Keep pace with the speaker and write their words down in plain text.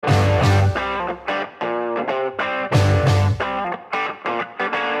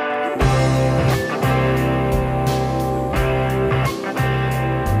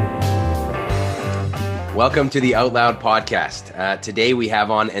Welcome to the Out Loud podcast. Today we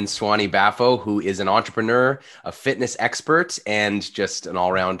have on Nsuani Baffoe, who is an entrepreneur, a fitness expert, and just an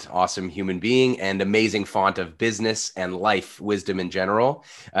all-around awesome human being and amazing font of business and life wisdom in general.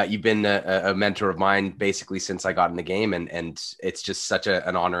 You've been a mentor of mine basically since I got in the game, and it's just such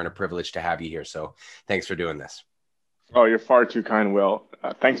an honor and a privilege to have you here. So thanks for doing this. Oh, you're far too kind, Will.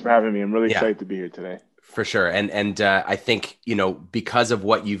 Thanks for having me. I'm really excited to be here today. For sure. And I think, because of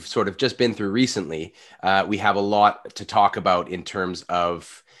what you've sort of just been through recently, we have a lot to talk about in terms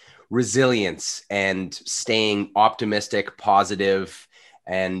of resilience and staying optimistic, positive,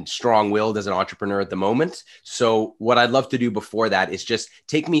 and strong-willed as an entrepreneur at the moment. So what I'd love to do before that is just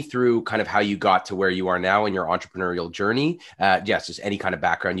take me through kind of how you got to where you are now in your entrepreneurial journey. Just any kind of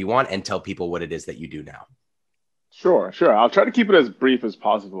background you want, and tell people what it is that you do now. Sure. I'll try to keep it as brief as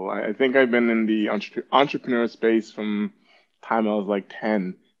possible. I think I've been in the entrepreneur space from time I was like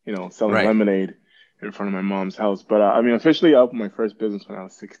 10, selling lemonade in front of my mom's house. But officially I opened my first business when I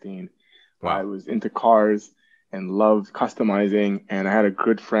was 16. Wow. I was into cars and loved customizing. And I had a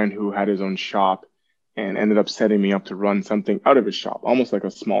good friend who had his own shop and ended up setting me up to run something out of his shop, almost like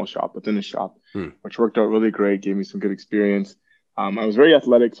a small shop within a shop, which worked out really great, gave me some good experience. I was very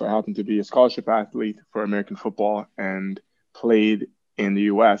athletic, so I happened to be a scholarship athlete for American football and played in the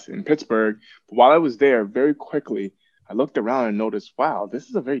U.S. in Pittsburgh. But while I was there, very quickly, I looked around and noticed, wow, this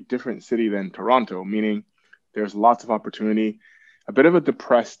is a very different city than Toronto, meaning there's lots of opportunity, a bit of a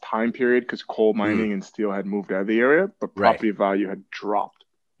depressed time period because coal mining and steel had moved out of the area, but property value had dropped.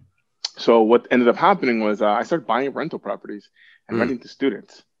 So what ended up happening was I started buying rental properties and renting to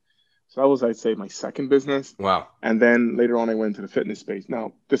students. So that was, I'd say, my second business. Wow. And then later on, I went into the fitness space.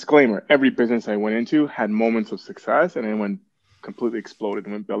 Now, disclaimer, every business I went into had moments of success and then went completely exploded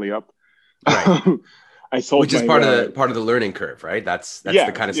and went belly up. Right. I sold Which is part of the learning curve, right? That's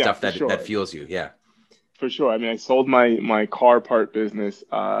the kind of stuff that fuels you. Yeah. For sure. I sold my car part business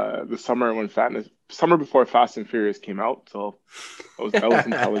the summer before Fast and Furious came out. So that was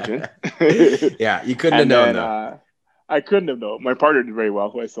intelligent. Yeah, you couldn't have known though. I couldn't have known. My partner did very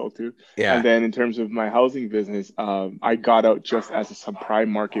well, who I sold to. Yeah. And then in terms of my housing business, I got out just as the subprime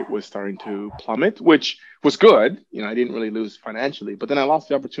market was starting to plummet, which was good. I didn't really lose financially, but then I lost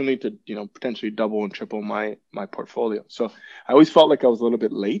the opportunity to, potentially double and triple my portfolio. So I always felt like I was a little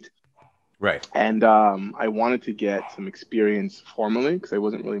bit late. Right. And I wanted to get some experience formally because I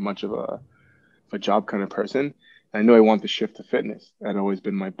wasn't really much of a job kind of person. I knew I wanted to shift to fitness. That had always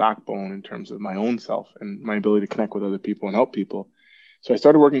been my backbone in terms of my own self and my ability to connect with other people and help people. So I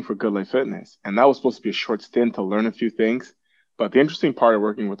started working for Good Life Fitness, and that was supposed to be a short stint to learn a few things. But the interesting part of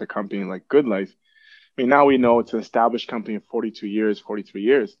working with a company like Good Life, now we know it's an established company of 43 years.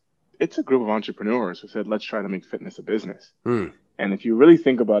 It's a group of entrepreneurs who said, let's try to make fitness a business. And if you really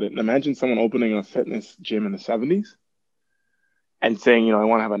think about it, imagine someone opening a fitness gym in the 70s. And saying, I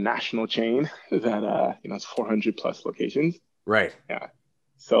want to have a national chain that, it's 400 plus locations. Right. Yeah.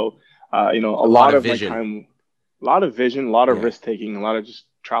 So, a lot of vision. my time, a lot of vision, a lot of risk taking, a lot of just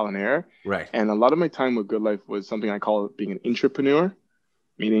trial and error. Right. And a lot of my time with Good Life was something I call being an intrapreneur,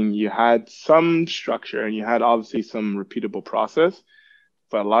 meaning you had some structure and you had obviously some repeatable process,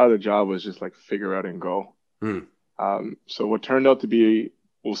 but a lot of the job was just like figure out and go. So what turned out to be,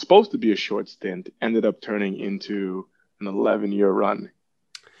 was supposed to be a short stint, ended up turning into an 11-year run.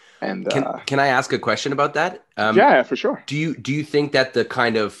 And can I ask a question about that? Yeah, for sure. Do you think that the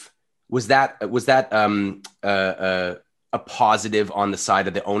kind of was that a positive on the side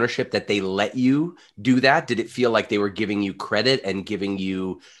of the ownership that they let you do that? Did it feel like they were giving you credit and giving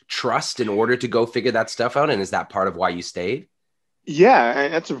you trust in order to go figure that stuff out? And is that part of why you stayed? Yeah,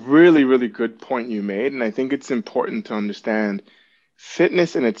 and that's a really, really good point you made. And I think it's important to understand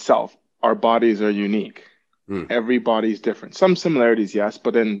fitness in itself, our bodies are unique. Everybody's different. Some similarities, yes,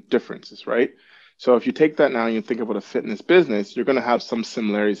 but then differences, right? So if you take that now and you think about a fitness business, you're going to have some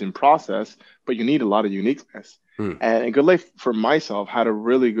similarities in process, but you need a lot of uniqueness. And Good Life, for myself, had a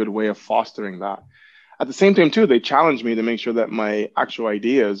really good way of fostering that. At the same time, too, they challenged me to make sure that my actual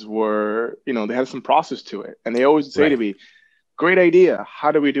ideas were, they had some process to it. And they always say to me, great idea.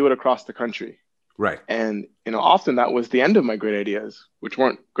 How do we do it across the country? Right. And, often that was the end of my great ideas, which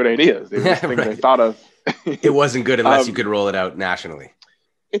weren't good ideas. They were just things I thought of. It wasn't good unless you could roll it out nationally.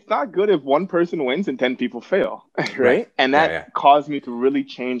 It's not good if one person wins and 10 people fail, right? And that caused me to really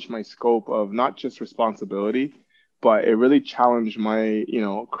change my scope of not just responsibility, but it really challenged my,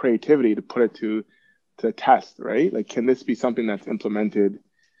 creativity to put it to test, right? Like, can this be something that's implemented?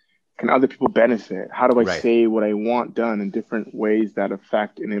 Can other people benefit? How do I say what I want done in different ways that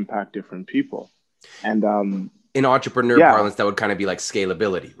affect and impact different people? And in entrepreneur parlance, that would kind of be like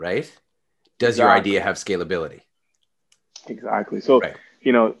scalability, right? does your idea have scalability? Exactly. So, Right.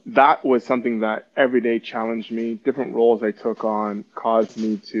 that was something that every day challenged me. Different roles I took on caused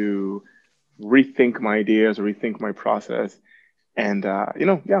me to rethink my ideas, rethink my process. And,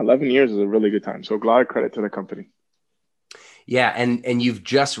 11 years is a really good time. So, a lot of credit to the company. Yeah, and you've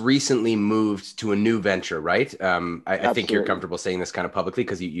just recently moved to a new venture, right? I think you're Absolutely. comfortable saying this kind of publicly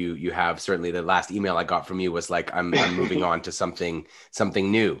because you have certainly. The last email I got from you was like, I'm moving on to something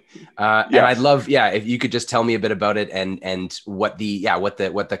new, and I'd Yes. love, if you could just tell me a bit about it and what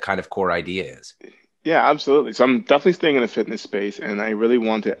the kind of core idea is. Yeah, absolutely. So I'm definitely staying in the fitness space, and I really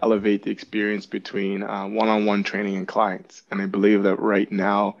want to elevate the experience between one-on-one training and clients. And I believe that right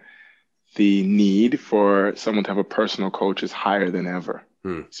now, the need for someone to have a personal coach is higher than ever,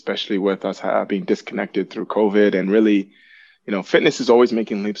 Hmm. especially with us being disconnected through COVID. And really, fitness is always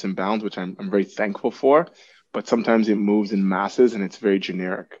making leaps and bounds, which I'm very thankful for. But sometimes it moves in masses and it's very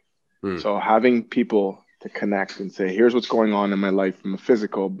generic. Hmm. So having people to connect and say, here's what's going on in my life from a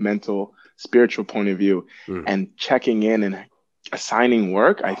physical, mental, spiritual point of view, Hmm. and checking in and assigning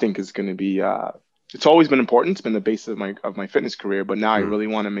work, I think is going to be it's always been important. It's been the basis of my fitness career, but now I Hmm. really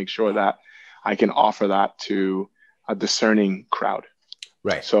want to make sure that I can offer that to a discerning crowd.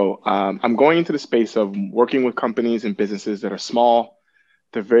 Right. So I'm going into the space of working with companies and businesses that are small,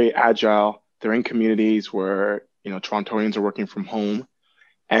 they're very agile, they're in communities where Torontonians are working from home,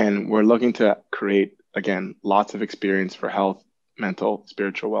 and we're looking to create, again, lots of experience for health, mental,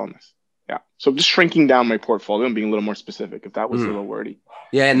 spiritual wellness. Yeah. So just shrinking down my portfolio and being a little more specific, if that was a Hmm. little wordy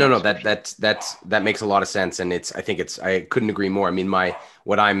Yeah, in my no, description. that makes a lot of sense, and I couldn't agree more. I mean,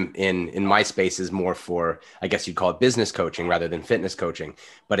 what I'm in my space is more for, I guess you'd call it business coaching rather than fitness coaching,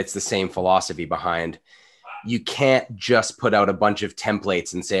 but it's the same philosophy behind. You can't just put out a bunch of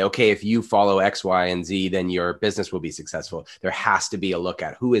templates and say, okay, if you follow X, Y, and Z, then your business will be successful. There has to be a look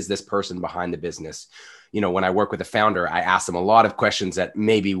at who is this person behind the business. When I work with a founder, I ask them a lot of questions that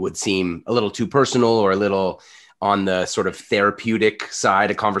maybe would seem a little too personal or a little on the sort of therapeutic side,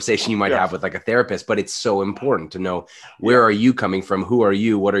 a conversation you might Yeah. have with like a therapist, but it's so important to know, where Yeah. are you coming from? Who are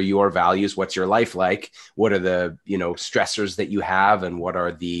you? What are your values? What's your life like? What are the, stressors that you have, and what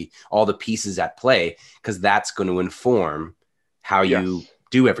are all the pieces at play? Because that's going to inform how you Yes.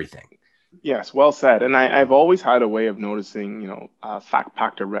 do everything. Yes. Well said. And I've always had a way of noticing,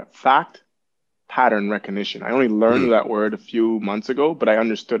 fact pattern recognition. I only Mm, learned that word a few months ago, but I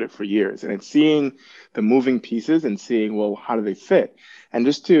understood it for years. And it's seeing the moving pieces and seeing, well, how do they fit? And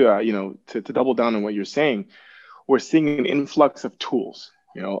just to double down on what you're saying, we're seeing an influx of tools,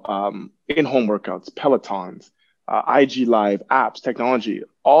 in-home workouts, Pelotons, IG Live, apps, technology.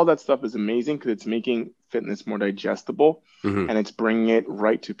 All that stuff is amazing because it's making fitness more digestible hmm and it's bringing it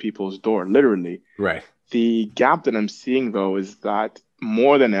right to people's door, literally. Right. The gap that I'm seeing, though, is that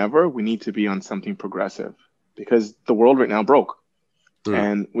more than ever, we need to be on something progressive because the world right now broke. Mm,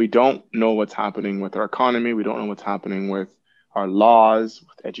 And we don't know what's happening with our economy. We don't know what's happening with our laws,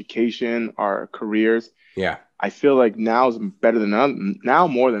 with education, our careers. yeah. I feel like now is better than now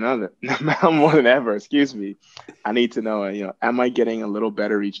more than other now more than ever. Excuse me. I need to know, am I getting a little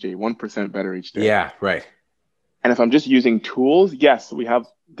better each day, 1% better each day? Yeah. Right. And if I'm just using tools, yes, we have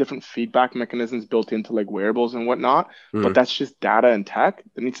different feedback mechanisms built into like wearables and whatnot, but Mm, that's just data and tech.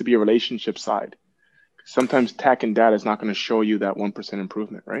 There needs to be a relationship side. Sometimes tech and data is not going to show you that 1%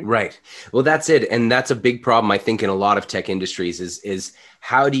 improvement, right? right. Well, that's it. And that's a big problem, I think, in a lot of tech industries is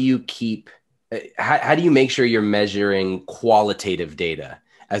how do you keep, how do you make sure you're measuring qualitative data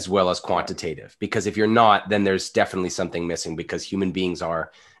as well as Yeah. quantitative? Because if you're not, then there's definitely something missing, because human beings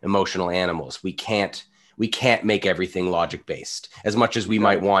are emotional animals. We can't make everything logic based as much as we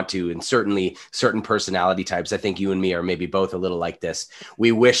might Right. want to. And certainly certain personality types, I think you and me are maybe both a little like this.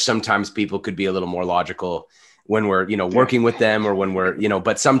 We wish sometimes people could be a little more logical when we're, Yeah. working with them, or when we're,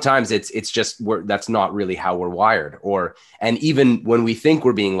 but sometimes it's just, that's not really how we're wired. And even when we think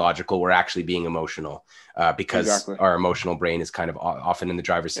we're being logical, we're actually being emotional, because Exactly. our emotional brain is kind of often in the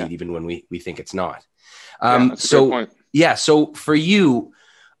driver's Yeah. seat, even when we think it's not. Yeah. That's a great So point. yeah. So for you,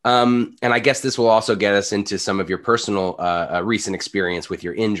 and I guess this will also get us into some of your personal recent experience with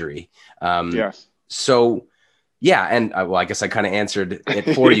your injury. Yes. So yeah, and well, I guess I kind of answered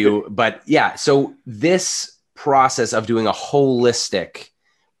it for you, but yeah. So this process of doing a holistic,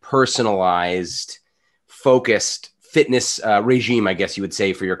 personalized, focused fitness regime, I guess you would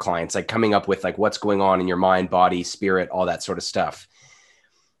say, for your clients, like coming up with like what's going on in your mind, body, spirit, all that sort of stuff.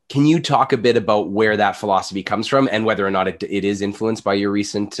 Can you talk a bit about where that philosophy comes from and whether or not it is influenced by your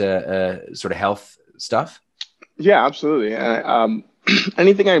recent sort of health stuff? Yeah, absolutely.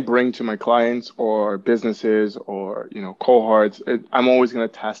 anything I bring to my clients or businesses or, cohorts, I'm always going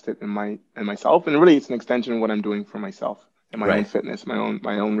to test it in myself. And really, it's an extension of what I'm doing for myself and my own Right. fitness, my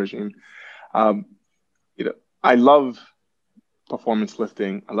own regime. Um, I love performance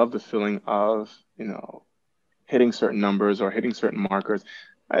lifting. I love the feeling of, hitting certain numbers or hitting certain markers.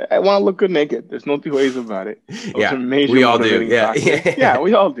 I want to look good naked. There's no two ways about it. Those are Yeah. major We all do. motivating Yeah. factors. Yeah,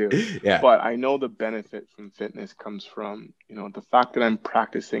 we all do. Yeah. But I know the benefit from fitness comes from, the fact that I'm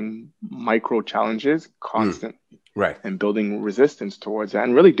practicing micro challenges Mm. constantly Right. and building resistance towards that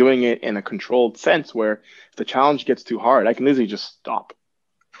and really doing it in a controlled sense where if the challenge gets too hard, I can easily just stop,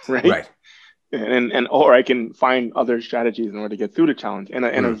 right? Right. And or I can find other strategies in order to get through the challenge in a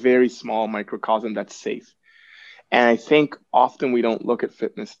Mm. very small microcosm that's safe. And I think often we don't look at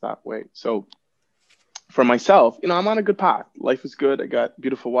fitness that way. So for myself, I'm on a good path. Life is good. I got a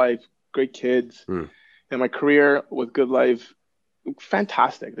beautiful wife, great kids, Mm. and my career with good life,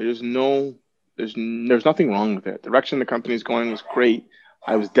 fantastic. There's nothing wrong with it. The direction the company is going was great.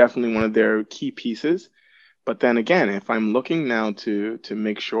 I was definitely one of their key pieces. But then again, if I'm looking now to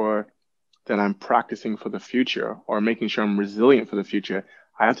make sure that I'm practicing for the future or making sure I'm resilient for the future,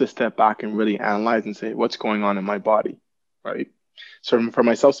 I have to step back and really analyze and say, what's going on in my body, right? So for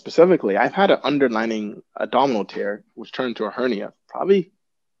myself specifically, I've had an underlying abdominal tear, which turned into a hernia, probably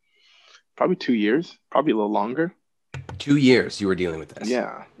 2 years, probably a little longer. 2 years you were dealing with this.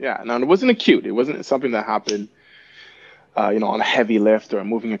 Yeah, yeah. Now it wasn't acute. It wasn't something that happened, on a heavy lift or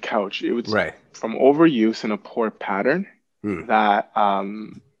moving a couch. It was Right. from overuse and a poor pattern Mm. that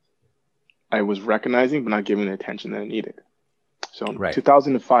I was recognizing but not giving the attention that I needed. So in Right.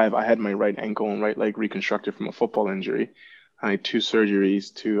 2005, I had my right ankle and right leg reconstructed from a football injury. I had 2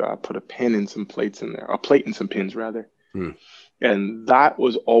 surgeries to put a pin and some plates in there, a plate and some pins rather. Mm. And that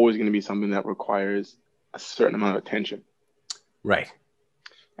was always going to be something that requires a certain amount of attention. Right.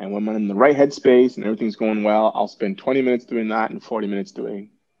 And when I'm in the right headspace and everything's going well, I'll spend 20 minutes doing that and 40 minutes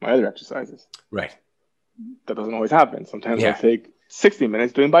doing my other exercises. Right. That doesn't always happen. Sometimes I'll Yeah. take 60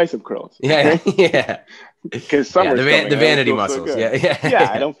 minutes doing bicep curls. Yeah. Yeah. Because Yeah. summer's coming. The I don't vanity feel so muscles. good. Yeah. Yeah. Yeah,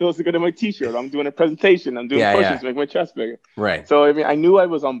 I Yeah. don't feel so good in my t-shirt. I'm doing a presentation. I'm doing Yeah. push-ups Yeah. to make my chest bigger. Right. So, I knew I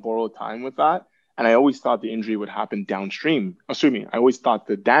was on borrowed time with that. And I always thought the injury would happen downstream. Excuse me. I always thought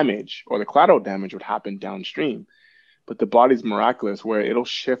the damage or the collateral damage would happen downstream. But the body's miraculous where it'll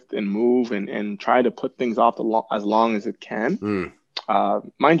shift and move and try to put things off as long as it can.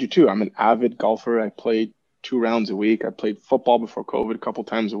 Mm. Mind you, too, I'm an avid golfer. I played 2 rounds a week. I played football before COVID a couple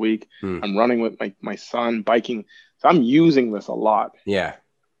times a week. Mm. I'm running with my son, biking. So I'm using this a lot. Yeah.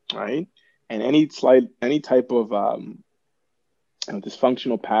 Right. And any type of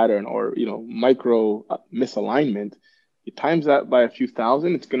dysfunctional pattern or, micro misalignment, you times that by a few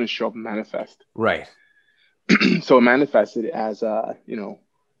thousand, it's going to show up and manifest. Right. So it manifested as, oh,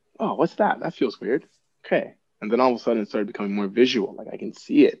 what's that? That feels weird. Okay. And then all of a sudden it started becoming more visual. Like I can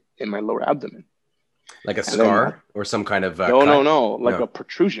see it in my lower abdomen. Like a And then scar or some kind of no, cut? like a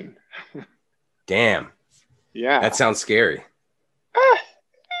protrusion. Damn. Yeah. That sounds scary.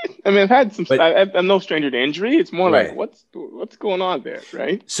 I've had some. But- I'm no stranger to injury. It's more Right. like what's going on there,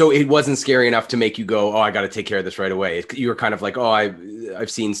 right? So it wasn't scary enough to make you go, "Oh, I got to take care of this right away." You were kind of like, "Oh, I've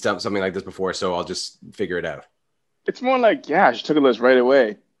seen something like this before, so I'll just figure it out." It's more like, yeah, I should took a list right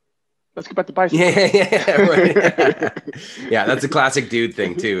away. Let's get back to bicycle. Yeah, right. Yeah, that's a classic dude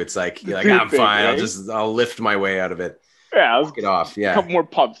thing too. It's like you're like, Dude I'm thing, fine. right? I'll lift my way out of it. Yeah, let's Get off. a Yeah. couple more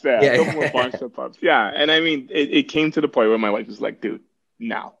pups there. Yeah. A couple more bicep pups. Yeah, and I mean, it came to the point where my wife was like, dude,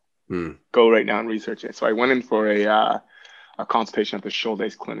 now. Hmm. Go right now and research it. So I went in for a consultation at the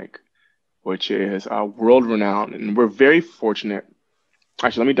Shoulder's Clinic, which is world renowned, and we're very fortunate.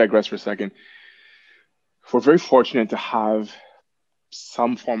 Actually, let me digress for a second. We're very fortunate to have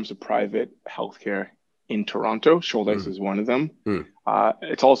some forms of private healthcare in Toronto. Shoulder's is one of them.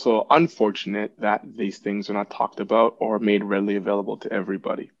 It's also unfortunate that these things are not talked about or made readily available to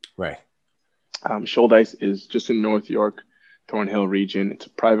everybody. Right. Shoulder's is just in North York, Thornhill region. It's a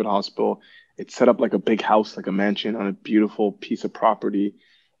private hospital. It's set up like a big house, like a mansion on a beautiful piece of property.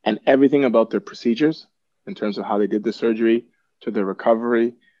 And everything about their procedures in terms of how they did the surgery to the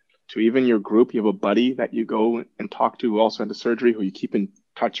recovery to even your group. You have a buddy that you go and talk to who also had the surgery, who you keep in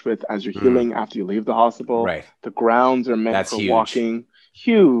touch with as you're healing after you leave the hospital. Right. The grounds are meant That's for huge. walking.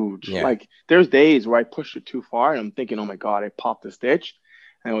 Huge. Yeah. Like there's days where I pushed it too far and I'm thinking, oh my God, I popped a stitch.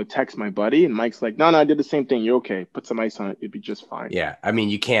 And I would text my buddy, and Mike's like, no, I did the same thing. You're okay. Put some ice on it. You'd be just fine. Yeah. I mean,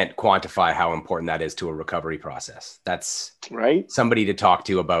 you can't quantify how important that is to a recovery process. That's Right? somebody to talk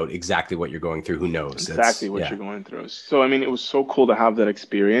to about exactly what you're going through. Who knows? Exactly That's, what yeah. you're going through. So, I mean, it was so cool to have that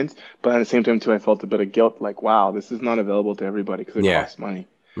experience. But at the same time, too, I felt a bit of guilt, like, wow, this is not available to everybody because it Yeah. costs money.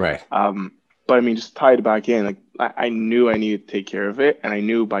 Right. But I mean, just tied back in, like I knew I needed to take care of it, and I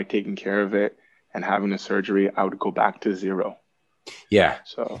knew by taking care of it and having the surgery, I would go back to zero. Yeah.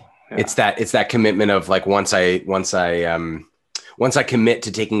 So It's yeah, that commitment of like, once I commit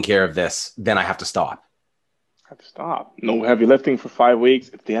to taking care of this, then I have to stop. I have to stop. No heavy lifting for 5 weeks.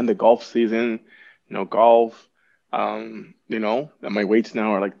 It's the end of golf season. No golf. And my weights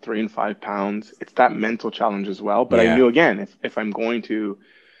now are like 3 and 5 pounds. It's that mental challenge as well. But I Yeah. knew again, if I'm going to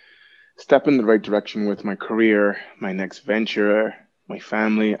step in the right direction with my career, my next venture, my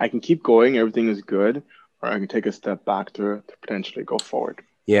family, I can keep going. Everything is good, or I can take a step back to potentially go forward.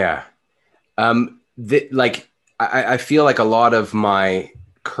 Yeah. Like I feel like a lot of my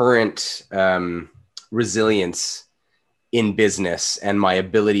current resilience in business and my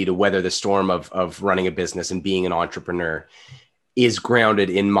ability to weather the storm of running a business and being an entrepreneur is grounded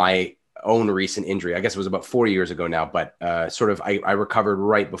in my own recent injury. I guess it was about 4 years ago now, but I recovered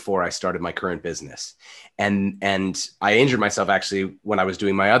right before I started my current business. And I injured myself actually when I was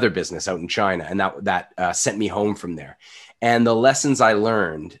doing my other business out in China. And that sent me home from there. And the lessons I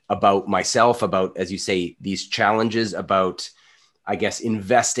learned about myself, about, as you say, these challenges, about, I guess,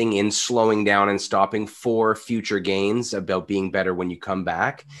 investing in slowing down and stopping for future gains, about being better when you come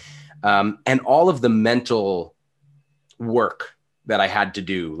back. And all of the mental work that I had to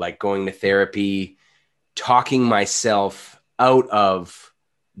do, like going to therapy, talking myself out of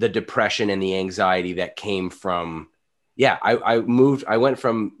the depression and the anxiety that came from, I went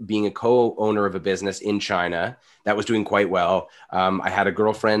from being a co-owner of a business in China that was doing quite well. I had a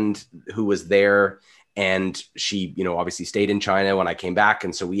girlfriend who was there, and she, obviously stayed in China when I came back.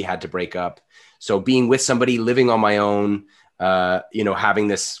 And so we had to break up. So being with somebody, living on my own, having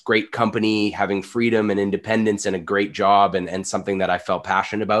this great company, having freedom and independence and a great job and something that I felt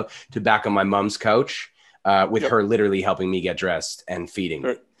passionate about, to back on my mom's couch, with Yep. her literally helping me get dressed and feeding me.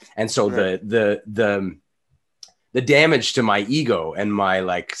 Right. And so Right. the damage to my ego and my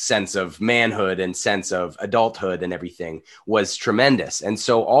like sense of manhood and sense of adulthood and everything was tremendous. And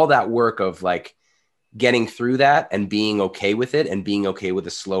so all that work of like getting through that and being okay with it, and being okay with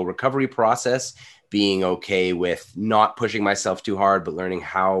a slow recovery process, being okay with not pushing myself too hard, but learning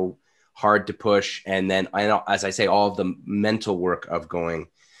how hard to push. And then I know, as I say, all of the mental work of going,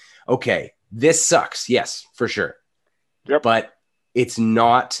 okay, this sucks. Yes, for sure. Yep. But it's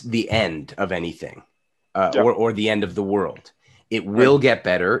not the end of anything, Yep. or the end of the world. It Right. will get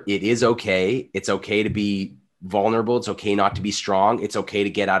better. It is okay. It's okay to be vulnerable. It's okay not to be strong. It's okay to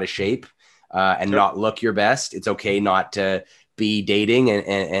get out of shape, and Yep. not look your best. It's okay not to be dating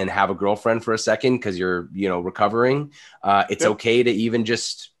and have a girlfriend for a second because you're, recovering. It's Yep. okay to even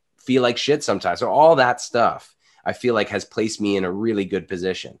just feel like shit sometimes. So all that stuff I feel like has placed me in a really good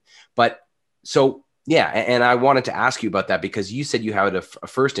position. But so, yeah. And I wanted to ask you about that because you said you had a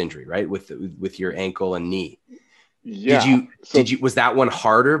first injury, right? With your ankle and knee. Did Yeah. you, So was that one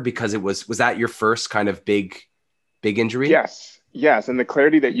harder because was that your first kind of big injury? yes, yes, and the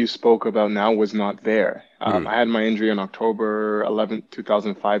clarity that you spoke about now was not there. Hmm. I had my injury on October 11th,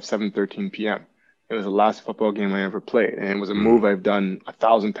 2005, 7:13 p.m. It was the last football game I ever played, and it was a Hmm. move I've done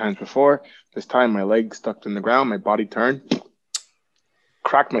 1,000 times before. This time, my leg stuck in the ground, my body turned,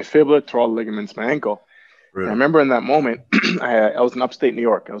 cracked my fibula, tore all the ligaments in my ankle. And I Brutal. remember in that moment, I was in upstate New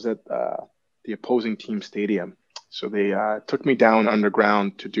York. I was at the opposing team stadium, so they took me down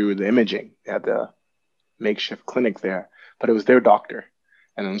underground to do the imaging. They had the makeshift clinic there, but it was their doctor.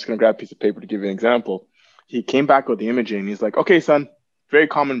 And I'm just going to grab a piece of paper to give you an example. He came back with the imaging. He's like, okay, son, very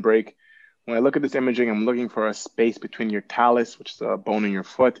common break. When I look at this imaging, I'm looking for a space between your talus, which is a bone in your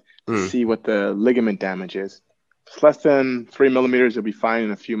foot, to Hmm. see what the ligament damage is. If it's less than 3 millimeters, you'll be fine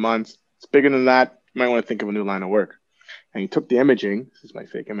in a few months. It's bigger than that, you might want to think of a new line of work. And he took the imaging. This is my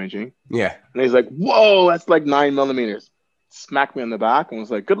fake imaging. Yeah. And he's like, whoa, that's like 9 millimeters. Smacked me on the back and was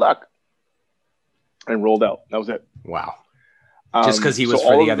like, good luck. And rolled out. That was it. Wow. Just because he So was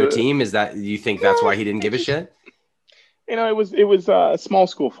for all the of other the team, is that, you think that's no, why he didn't it give a just shit? it was small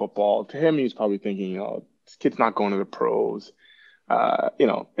school football. To him, he was probably thinking, this kid's not going to the pros.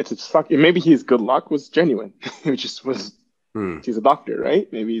 It's a suck. Maybe his good luck was genuine. It just was. Hmm. He's a doctor, right?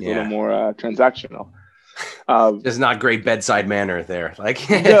 Maybe he's a little Yeah. more transactional. Just not great bedside manner there. Like,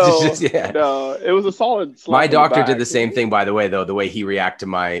 it's just, No, yeah. no, it was a solid My slap on the doctor did the back. same thing, by the way, though, the way he reacted to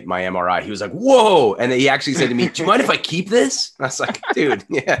my MRI. He was like, whoa. And he actually said to me, do you mind if I keep this? And I was like, dude,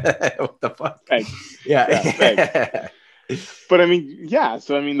 yeah, what the fuck? Thanks. Yeah, thanks. Yeah. But I mean, yeah.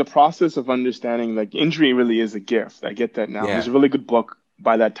 So I mean, the process of understanding like injury really is a gift. I get that now. There's Yeah. a really good book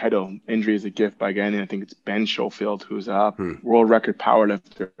by that title, "Injury is a Gift" by a guy, and I think it's Ben Schofield, who's a Hmm. world record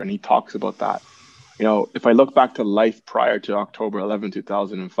powerlifter, and he talks about that. You know, if I look back to life prior to October 11,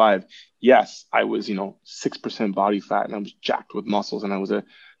 2005, yes, I was, 6% body fat and I was jacked with muscles and I was a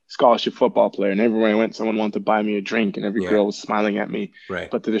scholarship football player. And everywhere I went, someone wanted to buy me a drink and every Yeah. girl was smiling at me. Right.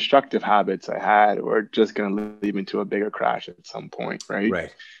 But the destructive habits I had were just going to lead me to a bigger crash at some point, right?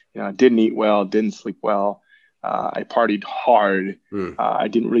 Right. I didn't eat well, didn't sleep well. I partied hard. Hmm. I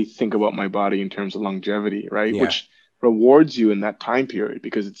didn't really think about my body in terms of longevity, right? Yeah. Which rewards you in that time period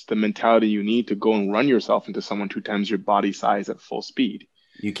because it's the mentality you need to go and run yourself into someone 2 times your body size at full speed.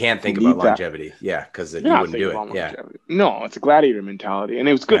 You can't You think about need that. longevity. Yeah. Because You're you not wouldn't do thinking it. about Yeah. longevity. No, it's a gladiator mentality. And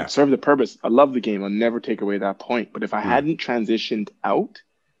it was good. Yeah. It served the purpose. I love the game. I'll never take away that point. But if I Hmm. hadn't transitioned out,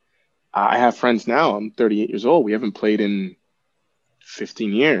 I have friends now. I'm 38 years old. We haven't played in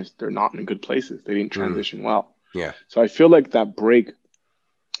 15 years. They're not in good places. They didn't transition well. Yeah. So I feel like that break,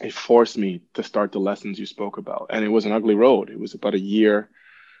 it forced me to start the lessons you spoke about. And it was an ugly road. It was about a year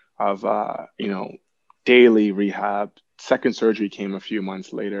of, daily rehab. Second surgery came a few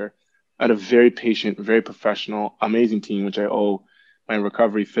months later. I had a very patient, very professional, amazing team, which I owe my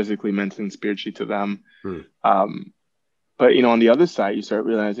recovery physically, mentally, and spiritually to them. Hmm. But, on the other side, you start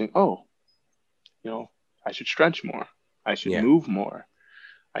realizing, oh, I should stretch more. I should Yeah. move more.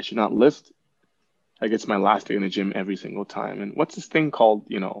 I should not lift. Like it's my last day in the gym every single time. And what's this thing called,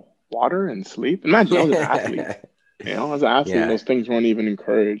 water and sleep? Imagine I was an athlete. I was an athlete and Yeah. those things weren't even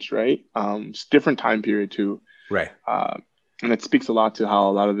encouraged, right? It's a different time period too. Right. And it speaks a lot to how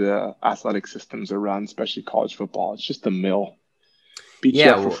a lot of the athletic systems are run, especially college football. It's just a mill. Beat you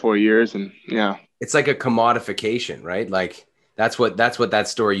Yeah. up for Well, 4 years and yeah. it's like a commodification, right? Like that's what that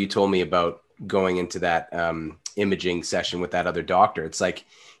story you told me about going into that imaging session with that other doctor. It's like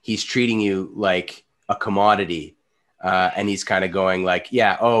he's treating you like a commodity. And he's kind of going like,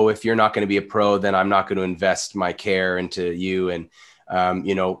 yeah, oh, if you're not going to be a pro, then I'm not going to invest my care into you. And,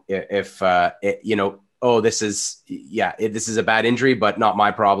 oh, this is a bad injury, but not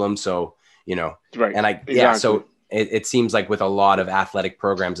my problem. So, Right. and Exactly. so it seems like with a lot of athletic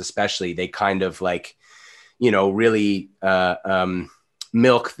programs, especially, they kind of like, really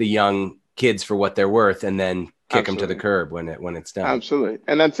milk the young kids for what they're worth and then kick them to the curb when it's done. Absolutely.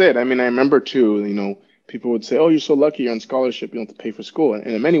 And that's it. I mean, I remember too, people would say, oh, you're so lucky you're on scholarship. You don't have to pay for school. And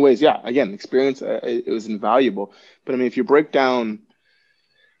in many ways, yeah, again, experience, it was invaluable. But I mean, if you break down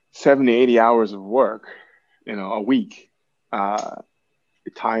 70, 80 hours of work, a week,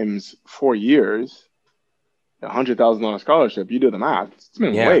 times 4 years, $100,000 scholarship, you do the math, it's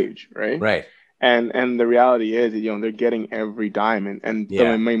minimum Yeah. wage, right? Right. And the reality is, they're getting every dime. And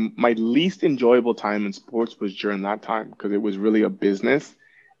Yeah. my least enjoyable time in sports was during that time because it was really a business,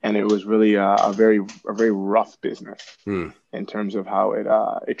 and it was really a very rough business in terms of how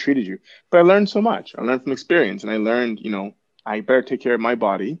it treated you. But I learned so much. I learned from experience, and I learned, I better take care of my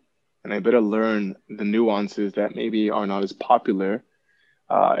body, and I better learn the nuances that maybe are not as popular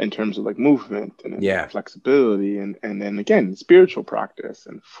in terms of like movement and Yeah. flexibility, and then again spiritual practice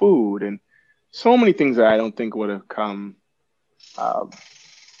and food and so many things that I don't think would have come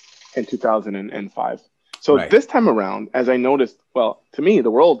in 2005. So Right. this time around, as I noticed, well, to me,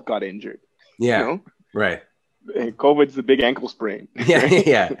 the world got injured. Yeah. Right. COVID's the big ankle sprain. Yeah.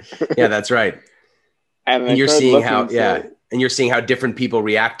 Yeah. Yeah. That's right. And you're started seeing looking how, and say, and you're seeing how different people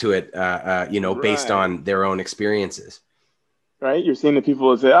react to it, based Right. on their own experiences. Right? You're seeing the people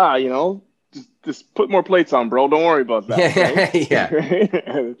that say, just put more plates on, bro. Don't worry about that. Right? Yeah.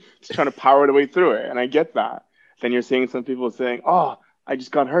 Just trying to power the way through it. And I get that. Then you're seeing some people saying, oh, I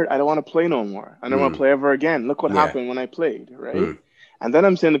just got hurt. I don't want to play no more. I don't want to play ever again. Look what Yeah. happened when I played. Right? And then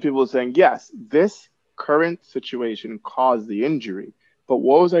I'm seeing the people saying, yes, this current situation caused the injury, but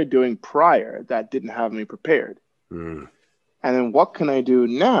what was I doing prior that didn't have me prepared? And then what can I do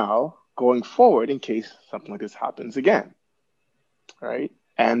now going forward in case something like this happens again? Right?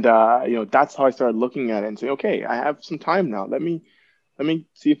 And that's how I started looking at it and saying, okay, I have some time now. Let me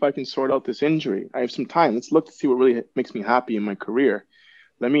see if I can sort out this injury. I have some time. Let's look to see what really makes me happy in my career.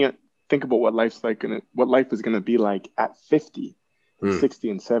 Let me think about what life's like and what life is going to be like at 50 and 60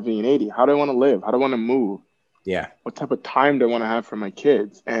 and 70 and 80. How do I want to live? How do I want to move? Yeah. What type of time do I want to have for my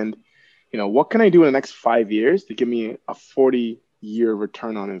kids? And, what can I do in the next 5 years to give me a 40-year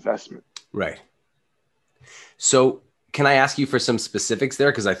return on investment? Right. So can I ask you for some specifics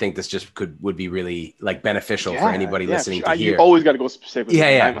there? Because I think this just would be really like beneficial for Yeah, anybody yeah, for listening sure. to You hear. always got to go specific with Yeah,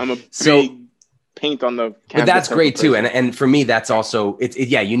 me. yeah. I'm a So, big paint on the but canvas that's type of great too. person. And for me, that's also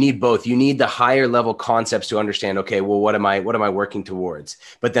yeah, you need both. You need the higher level concepts to understand, okay, well, what am I working towards?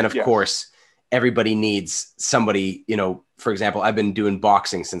 But then of Yes, course, everybody needs somebody, for example, I've been doing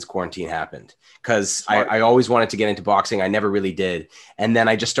boxing since quarantine happened because smart. I always wanted to get into boxing. I never really did. And then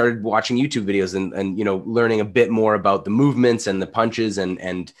I just started watching YouTube videos and learning a bit more about the movements and the punches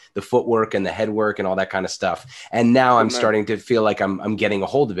and the footwork and the head work and all that kind of stuff. And now Good I'm man. starting to feel like I'm getting a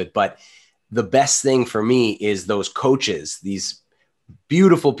hold of it. But the best thing for me is those coaches, these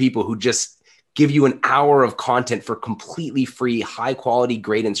beautiful people who just give you an hour of content for completely free, high quality,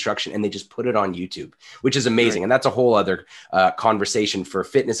 great instruction. And they just put it on YouTube, which is amazing. Right, And that's a whole other conversation for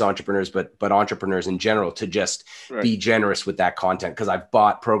fitness entrepreneurs, but entrepreneurs in general to just right. be generous with that content. Cause I've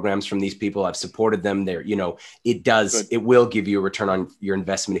bought programs from these people. I've supported them there. Good. It will give you a return on your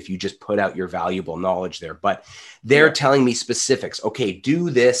investment if you just put out your valuable knowledge there, but they're Yeah, telling me specifics. Okay, do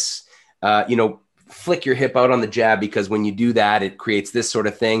this, flick your hip out on the jab because when you do that, it creates this sort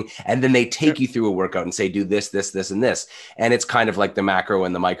of thing. And then they yeah. take you through a workout and say, do this, this, this, and this. And it's kind of like the macro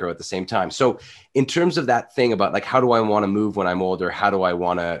and the micro at the same time. So in terms of that thing about like, how do I want to move when I'm older? How do I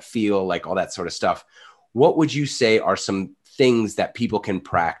want to feel, like all that sort of stuff? What would you say are some things that people can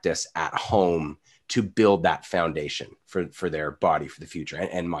practice at home to build that foundation for their body, for the future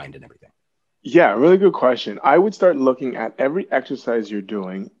and mind and everything? Yeah, really good question. I would start looking at every exercise you're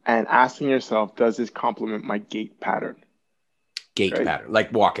doing and asking yourself, does this complement my gait pattern? Gait Right? pattern,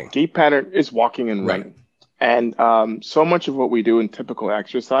 like walking. Gait pattern is walking and Right. running. And so much of what we do in typical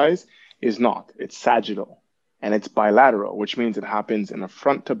exercise is not. It's sagittal and it's bilateral, which means it happens in a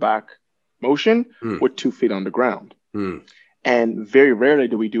front to back motion Mm, with 2 feet on the ground. mm, And very rarely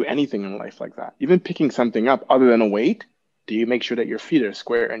do we do anything in life like that. Even picking something up other than a weight, do you make sure that your feet are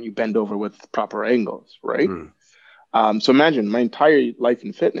square and you bend over with proper angles, right? mm. So imagine my entire life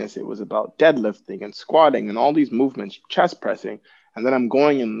in fitness, it was about deadlifting and squatting and all these movements, chest pressing. And then I'm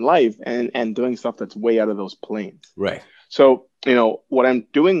going in life and doing stuff that's way out of those planes. Right. So, what I'm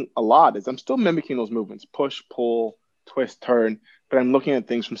doing a lot is I'm still mimicking those movements, push, pull, twist, turn, but I'm looking at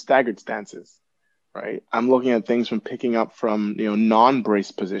things from staggered stances, right? I'm looking at things from picking up from,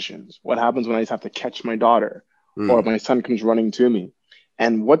 non-brace positions. What happens when I just have to catch my daughter or Mm, my son comes running to me?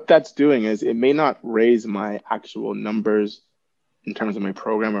 And what that's doing is it may not raise my actual numbers in terms of my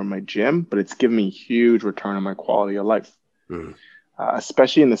program or my gym, but it's giving me huge return on my quality of life, mm.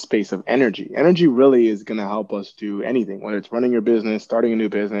 especially in the space of energy. Energy really is going to help us do anything, whether it's running your business, starting a new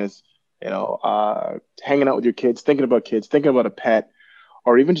business, hanging out with your kids, thinking about a pet,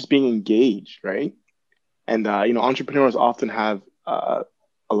 or even just being engaged, right? And entrepreneurs often have a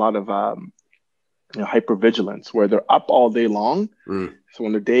lot of hypervigilance where they're up all day long. Mm. So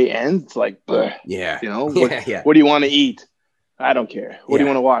when the day ends, it's like, bleh, Yeah. what Yeah. Yeah. what do you want to eat? I don't care. What do you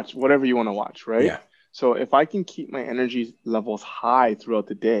Yeah. want to watch? Whatever you want to watch, right? Yeah. So if I can keep my energy levels high throughout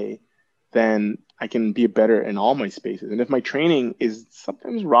the day, then I can be better in all my spaces. And if my training is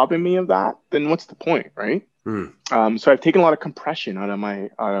sometimes robbing me of that, then what's the point, right? Mm. So I've taken a lot of compression out of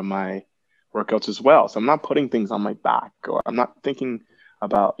my workouts as well. So I'm not putting things on my back, or I'm not thinking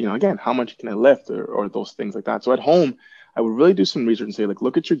about, again, how much can I lift or those things like that. So at home, I would really do some research and say, like,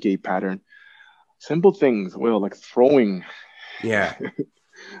 look at your gait pattern. Simple things, like throwing, Yeah.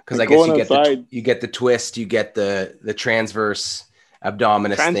 Because like I guess going outside. you get the twist, you get the transverse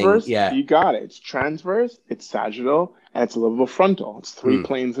abdominis thing. Transverse, Yeah. you got it. It's transverse, it's sagittal, and it's a little bit frontal. It's three Mm.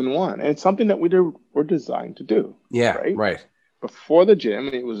 planes in one. And it's something that we're designed to do, Yeah. right? Right. Before the gym,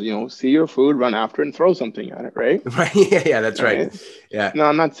 it was, see your food, run after it, and throw something at it, right? Right. Yeah. Yeah. That's right. Right. Yeah. Now,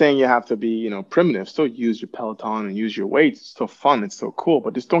 I'm not saying you have to be, primitive. Still use your Peloton and use your weights. It's still fun. It's still cool,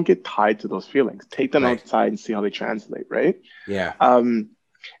 but just don't get tied to those feelings. Take them Right. outside and see how they translate, right? Yeah.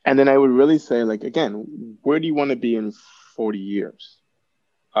 And then I would really say, like, again, where do you want to be in 40 years?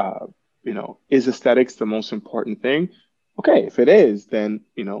 Is aesthetics the most important thing? Okay, if it is, then,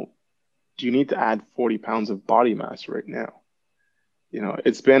 do you need to add 40 pounds of body mass right now?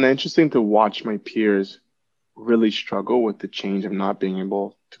 It's been interesting to watch my peers really struggle with the change of not being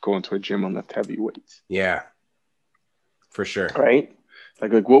able to go into a gym and lift heavy weights. Yeah. For sure. Right?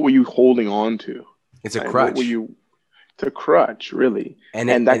 Like what were you holding on to? It's a Right? What were crutch. you? It's a crutch, really. And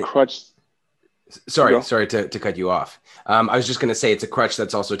And that crutch, sorry, go. sorry to cut you off. I was just going to say it's a crutch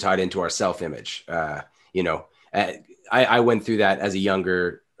that's also tied into our self-image. You know, uh, I went through that as a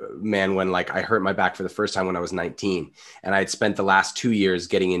younger man when like I hurt my back for the first time when I was 19, and I had spent the last 2 years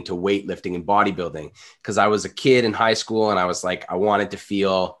getting into weightlifting and bodybuilding because I was a kid in high school and I was like, I wanted to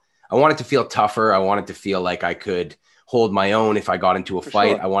feel I wanted to feel tougher. I wanted to feel like I could hold my own if I got into a For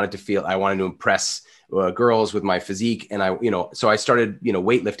fight. sure. I wanted to impress girls with my physique. And so I started,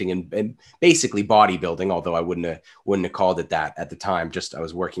 weightlifting and basically bodybuilding, although I wouldn't have called it that at the time. Just I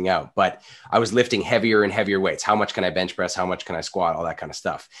was working out, but I was lifting heavier and heavier weights. How much can I bench press? How much can I squat? All that kind of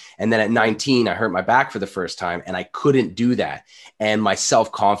stuff. And then at 19, I hurt my back for the first time and I couldn't do that. And my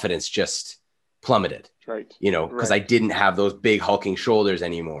self-confidence just plummeted, Right. because I didn't have those big hulking shoulders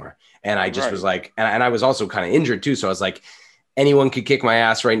anymore. And I just was like, and I was also kind of injured too. So I was like, anyone could kick my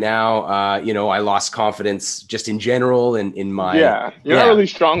ass right now. I lost confidence just in general in my, You're not really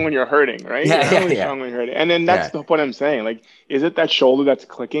strong when you're hurting, right? You're not really yeah. strong when you're hurting. And then that's the point I'm saying. Like, is it that shoulder that's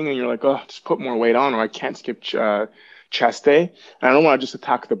clicking and you're like, oh, just put more weight on, or I can't skip chest day. And I don't want to just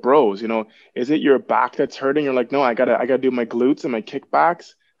attack the bros. Is it your back that's hurting? You're like, no, I gotta do my glutes and my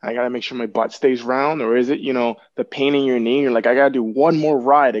kickbacks. I gotta make sure my butt stays round. Or is it, the pain in your knee? You're like, I gotta do one more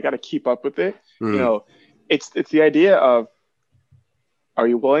ride. I gotta keep up with it. It's the idea of, are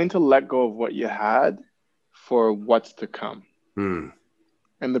you willing to let go of what you had for what's to come?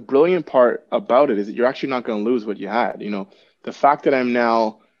 And the brilliant part about it is that you're actually not going to lose what you had. The fact that I'm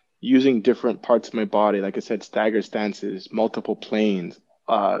now using different parts of my body, like I said, staggered stances, multiple planes,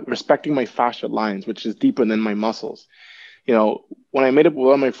 respecting my fascia lines, which is deeper than my muscles. When I made up with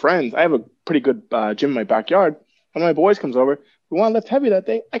one of my friends, I have a pretty good gym in my backyard. One of my boys comes over, we want to lift heavy that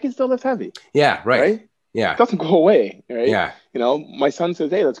day. I can still lift heavy. Yeah, right. Yeah. It doesn't go away, right? Yeah. My son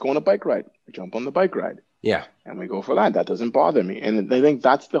says, hey, let's go on a bike ride. We jump on the bike ride. Yeah. And we go for that. That doesn't bother me. And I think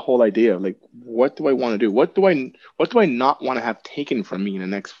that's the whole idea of like, what do I want to do? What do I not want to have taken from me in the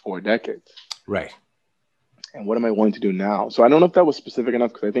next 4 decades? Right. And what am I willing to do now? So I don't know if that was specific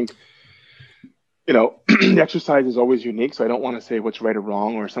enough, because I think, the exercise is always unique. So I don't want to say what's right or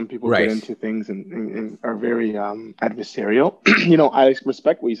wrong, or some people get into things and are very adversarial. I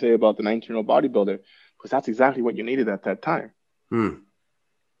respect what you say about the 19-year-old bodybuilder, because that's exactly what you needed at that time. Right?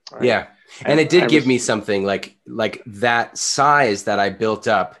 Yeah. And it did give me something like that size that I built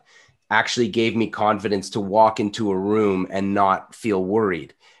up actually gave me confidence to walk into a room and not feel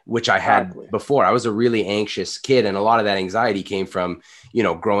worried, which I had before. I was a really anxious kid. And a lot of that anxiety came from,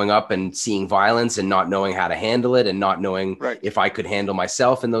 growing up and seeing violence and not knowing how to handle it and not knowing if I could handle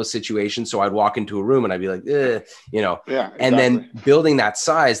myself in those situations. So I'd walk into a room and I'd be like, and then building that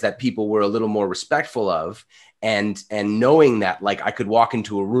size that people were a little more respectful of, and knowing that like I could walk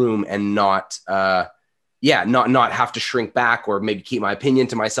into a room and not have to shrink back or maybe keep my opinion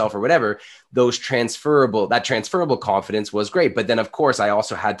to myself or whatever. That transferable confidence was great. But then of course I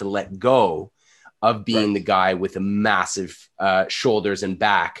also had to let go of being the guy with the massive shoulders and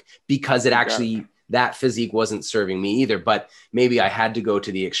back, because it actually, that physique wasn't serving me either. But maybe I had to go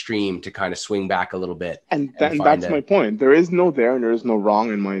to the extreme to kind of swing back a little bit. And that's my point. There is no there and there is no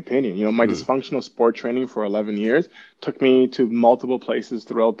wrong, in my opinion. My dysfunctional sport training for 11 years took me to multiple places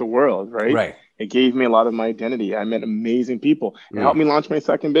throughout the world, right? Right. It gave me a lot of my identity. I met amazing people. It helped me launch my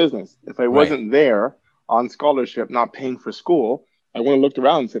second business. If I wasn't there on scholarship, not paying for school, I would have looked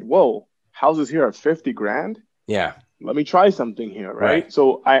around and said, whoa, houses here are 50 grand. Yeah. Let me try something here. Right.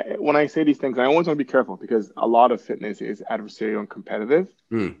 So when I say these things, I always want to be careful, because a lot of fitness is adversarial and competitive.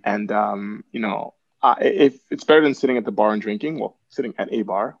 And, if it's better than sitting at the bar and drinking, well, sitting at a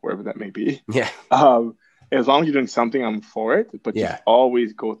bar, wherever that may be. Yeah. As long as you're doing something, I'm for it. But just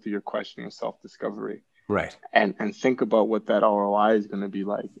always go through your questioning of self-discovery. Right. And think about what that ROI is going to be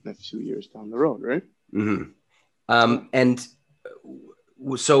like in a few years down the road. Right. And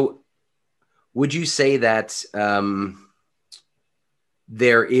so would you say that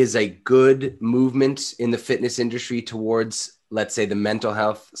there is a good movement in the fitness industry towards, let's say, the mental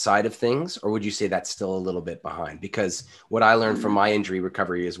health side of things? Or would you say that's still a little bit behind? Because what I learned from my injury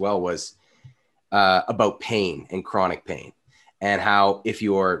recovery as well was about pain and chronic pain, and how if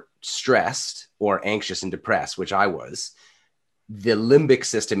you're stressed or anxious and depressed, which I was, the limbic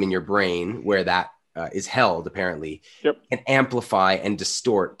system in your brain, where that is held apparently, can amplify and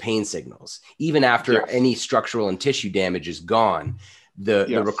distort pain signals. Even after any structural and tissue damage is gone,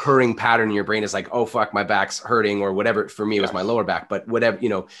 the recurring pattern in your brain is like, oh, fuck, my back's hurting, or whatever. For me, it was my lower back, but whatever,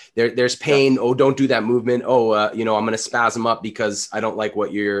 there's pain. Oh, don't do that movement. Oh, I'm going to spasm up because I don't like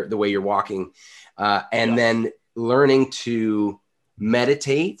the way you're walking. And then learning to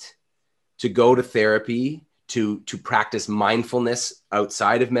meditate, to go to therapy, to practice mindfulness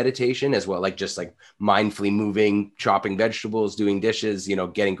outside of meditation as well, like just like mindfully moving, chopping vegetables, doing dishes,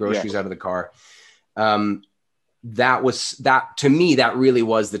 getting groceries out of the car. That to me, that really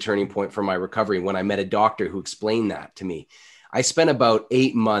was the turning point for my recovery, when I met a doctor who explained that to me. I spent about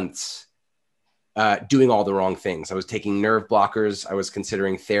 8 months doing all the wrong things. I was taking nerve blockers. I was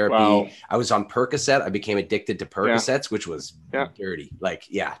considering therapy. Wow. I was on Percocet. I became addicted to Percocets, which was dirty. Like,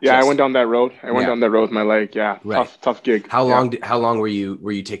 I went down that road. I went down that road with my leg. Yeah. Right. Tough gig. How long were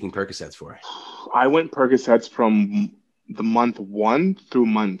you taking Percocets for? I went Percocets from the month 1 through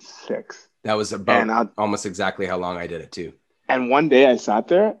month 6. That was about almost exactly how long I did it too. And one day I sat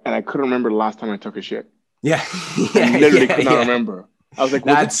there and I couldn't remember the last time I took a shit. Yeah. I literally could not remember. I was like,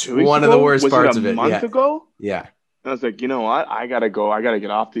 that's one of the worst parts of it. Was it a month ago? Yeah. And I was like, you know what? I gotta go. I gotta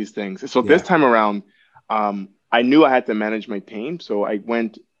get off these things. So this time around, I knew I had to manage my pain. So I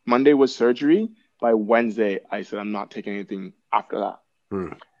went, Monday was surgery. By Wednesday, I said, I'm not taking anything after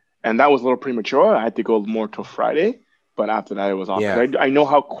that. And that was a little premature. I had to go more till Friday. But after that, it was off. Yeah. I know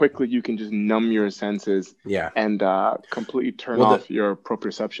how quickly you can just numb your senses and completely turn off your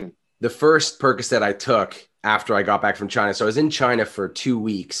proprioception. The first Percocet I took after I got back from China. So I was in China for 2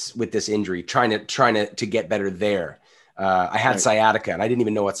 weeks with this injury, trying to get better there. I had sciatica, and I didn't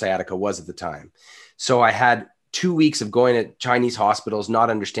even know what sciatica was at the time. So I had 2 weeks of going to Chinese hospitals, not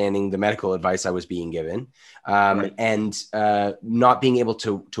understanding the medical advice I was being given, and not being able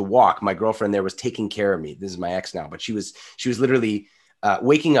to walk. My girlfriend there was taking care of me. This is my ex now, but she was literally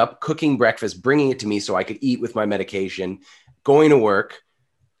waking up, cooking breakfast, bringing it to me so I could eat with my medication, going to work,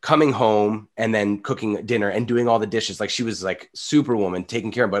 coming home, and then cooking dinner and doing all the dishes. Like, she was like superwoman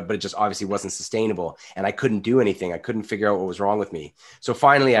taking care of, but it just obviously wasn't sustainable. And I couldn't do anything. I couldn't figure out what was wrong with me. So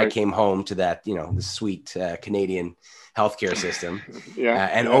finally I came home to that, the sweet Canadian healthcare system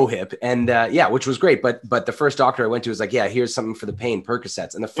and OHIP. And which was great. But the first doctor I went to was like, here's something for the pain,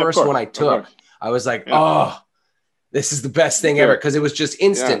 Percocets. And the first one I took, I was like, oh, this is the best thing ever. Cause it was just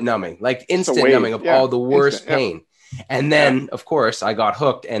instant numbing, like instant numbing of all the worst pain. And then, of course, I got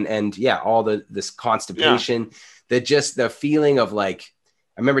hooked, and all this constipation, the feeling of like,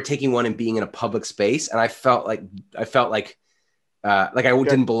 I remember taking one and being in a public space, and I felt like I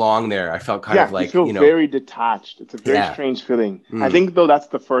didn't belong there. I felt kind of like, you feel very detached. It's a very strange feeling. I think though that's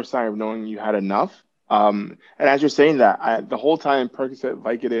the first sign of knowing you had enough. And as you're saying that, the whole time Percocet,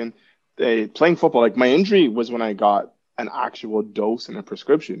 Vicodin, playing football, like my injury was when I got an actual dose and a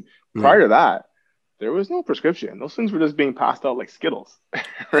prescription. Prior to that, there was no prescription. Those things were just being passed out like Skittles.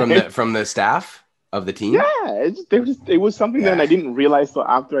 Right? From the staff of the team? Yeah, it was something that I didn't realize till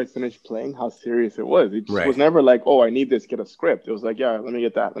after I finished playing how serious it was. It just was never like, oh, I need this, get a script. It was like, let me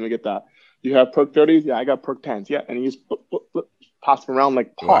get that. You have Perk 30s? Yeah, I got Perk 10s. Yeah, and you just pass them around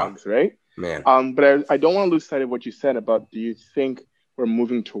like pogs, right? Man. But I don't want to lose sight of what you said about, do you think we're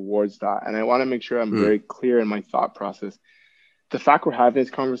moving towards that? And I want to make sure I'm very clear in my thought process. The fact we're having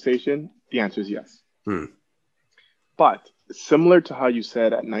this conversation, the answer is yes. But similar to how you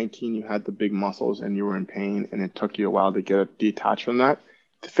said at 19 you had the big muscles and you were in pain and it took you a while to get detached from that,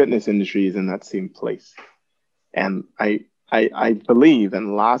 the fitness industry is in that same place. And I believe in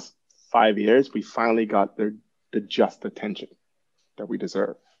the last 5 years we finally got the just attention that we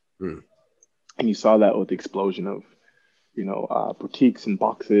deserve. And you saw that with the explosion of boutiques and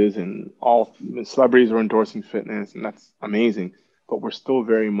boxes, and all celebrities are endorsing fitness, and that's amazing. But we're still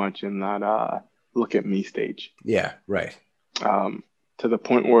very much in that look at me stage. Yeah, right. To the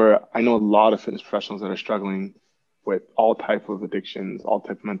point where I know a lot of fitness professionals that are struggling with all type of addictions, all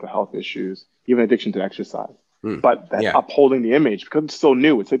type of mental health issues, even addiction to exercise. But that upholding the image, because it's so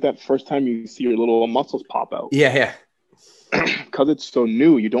new. It's like that first time you see your little muscles pop out. Yeah. Because it's so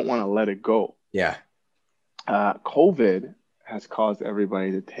new, you don't want to let it go. Yeah. COVID has caused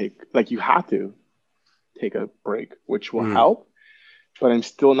everybody to you have to take a break, which will help. But I'm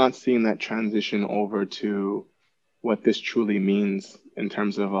still not seeing that transition over to what this truly means in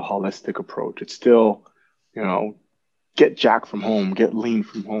terms of a holistic approach. It's still, get jack from home, get lean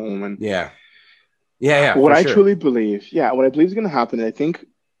from home. And what I truly believe, what I believe is going to happen, I think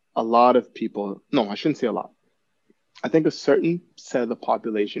a lot of people, no, I shouldn't say a lot. I think a certain set of the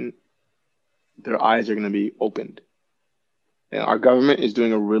population, their eyes are going to be opened. And our government is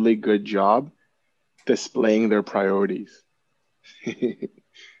doing a really good job displaying their priorities.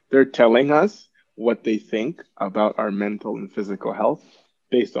 They're telling us what they think about our mental and physical health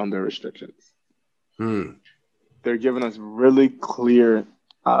based on their restrictions. They're giving us really clear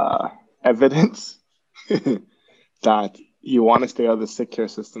evidence that you want to stay out of the sick care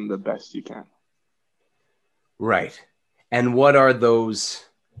system the best you can. Right. And what are those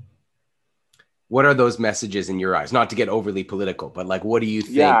messages in your eyes? Not to get overly political, but like, what do you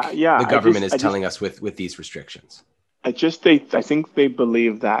think the government is telling us with these restrictions? I think they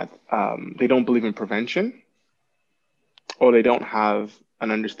believe that they don't believe in prevention, or they don't have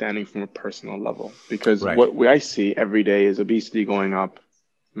an understanding from a personal level. Because what I see every day is obesity going up,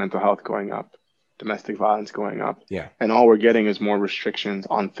 mental health going up, domestic violence going up. Yeah. And all we're getting is more restrictions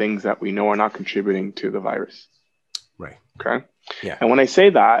on things that we know are not contributing to the virus. Right. Okay. Yeah. And when I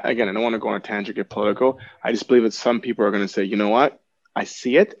say that, again, I don't want to go on a tangent, get political. I just believe that some people are going to say, you know what? I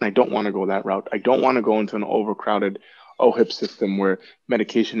see it and I don't want to go that route. I don't want to go into an overcrowded OHIP system where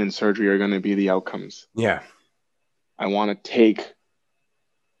medication and surgery are going to be the outcomes. Yeah. I want to take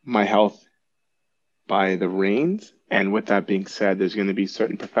my health by the reins. And with that being said, there's going to be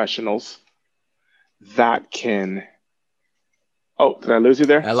certain professionals that can. Oh, did I lose you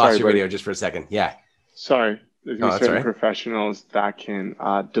there? I lost Sorry, your buddy. video just for a second. Yeah. Sorry. There's No, going to be that's all certain right. professionals that can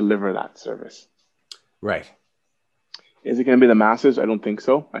deliver that service. Right. Is it going to be the masses? I don't think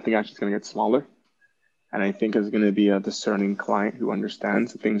so. I think actually it's going to get smaller. And I think it's going to be a discerning client who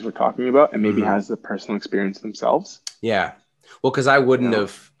understands the things we're talking about and maybe has the personal experience themselves. Yeah. Well, because I wouldn't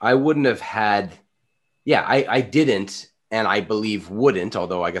have had, I didn't, and I believe wouldn't,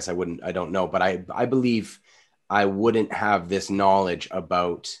 although I guess I wouldn't, I don't know, but I believe I wouldn't have this knowledge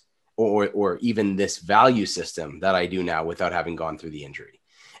about, or even this value system that I do now without having gone through the injury.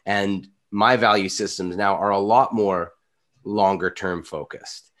 And my value systems now are a lot more longer term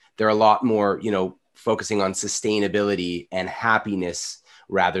focused. They're a lot more, focusing on sustainability and happiness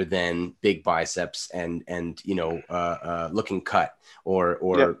rather than big biceps and looking cut or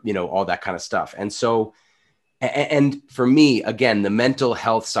all that kind of stuff. And so, and for me, again, the mental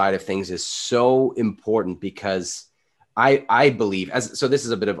health side of things is so important because I believe, so this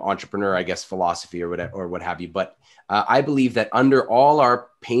is a bit of entrepreneur, I guess, philosophy or whatever, or what have you, but I believe that under all our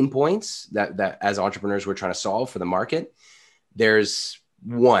pain points that as entrepreneurs we're trying to solve for the market, there's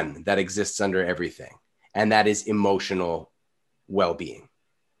one that exists under everything, and that is emotional well-being.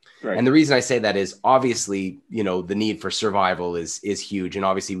 Right. And the reason I say that is obviously, the need for survival is huge. And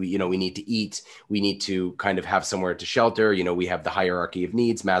obviously we need to eat, we need to kind of have somewhere to shelter, we have the hierarchy of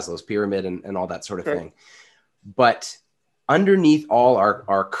needs, Maslow's pyramid and all that sort of thing. But underneath all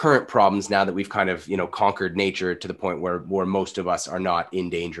our current problems, now that we've kind of, conquered nature to the point where most of us are not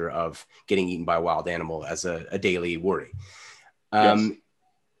in danger of getting eaten by a wild animal as a daily worry.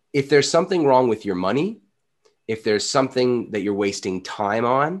 If there's something wrong with your money, if there's something that you're wasting time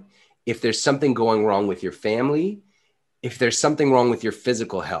on, if there's something going wrong with your family, if there's something wrong with your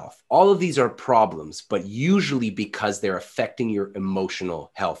physical health, all of these are problems, but usually because they're affecting your emotional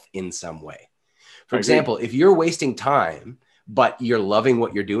health in some way. For example, if you're wasting time, but you're loving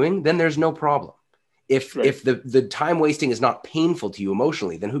what you're doing, then there's no problem. If the time wasting is not painful to you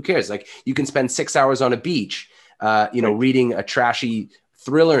emotionally, then who cares? Like you can spend 6 hours on a beach, reading a trashy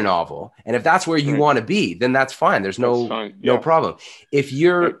thriller novel. And if that's where you want to be, then that's fine. There's no problem. If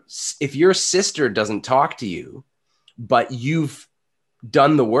your sister doesn't talk to you, but you've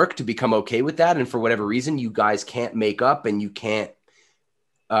done the work to become okay with that, and for whatever reason, you guys can't make up and you can't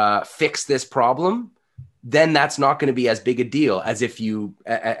fix this problem, then that's not going to be as big a deal as if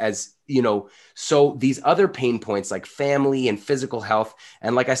so these other pain points like family and physical health.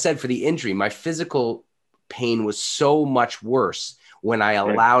 And like I said, for the injury, my physical pain was so much worse when I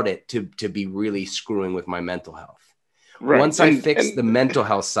allowed it to be really screwing with my mental health. Once I fixed the mental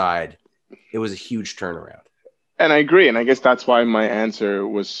health side, it was a huge turnaround. And I agree. And I guess that's why my answer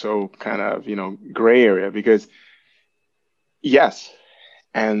was so kind of, gray area, because yes,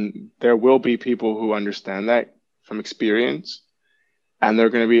 and there will be people who understand that from experience, and there are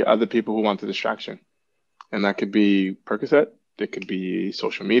going to be other people who want the distraction. And that could be Percocet, it could be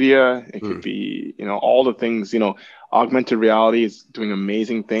social media, it could be, all the things, augmented reality is doing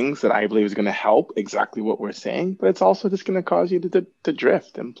amazing things that I believe is going to help exactly what we're saying, but it's also just going to cause you to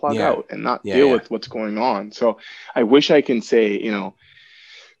drift and plug out and not deal with what's going on. So I wish I can say,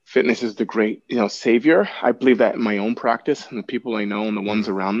 fitness is the great, savior. I believe that in my own practice and the people I know and the ones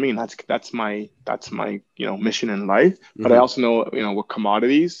around me, and that's my mission in life. But I also know, with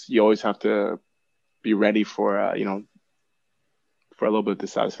commodities, you always have to be ready for for a little bit of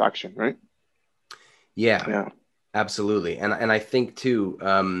dissatisfaction, right? Yeah, absolutely. And I think too,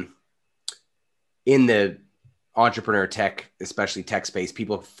 in the entrepreneur tech, especially tech space,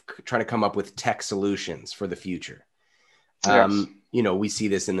 people trying to come up with tech solutions for the future. We see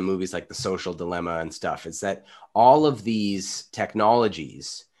this in the movies like The Social Dilemma and stuff. It's that all of these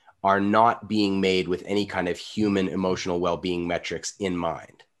technologies are not being made with any kind of human emotional well-being metrics in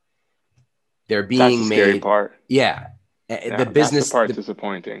mind. They're being made. That's the scary part. The business. That's the part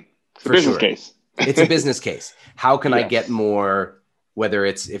disappointing. It's a business case. It's a business case. How can I get more whether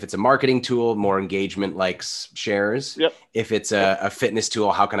if it's a marketing tool, more engagement likes shares. Yep. If it's a fitness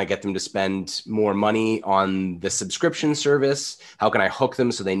tool, how can I get them to spend more money on the subscription service? How can I hook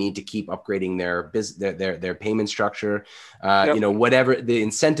them so they need to keep upgrading their payment structure? Whatever the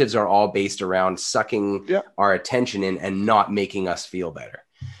incentives are, all based around sucking our attention in and not making us feel better.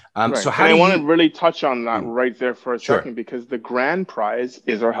 Right. So I want to really touch on that right there for a Sure. second, because the grand prize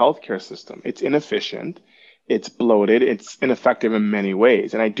is our healthcare system. It's inefficient, it's bloated, it's ineffective in many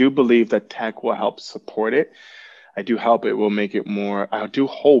ways. And I do believe that tech will help support it. I do hope it will make it more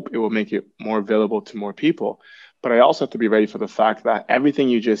available to more people. But I also have to be ready for the fact that everything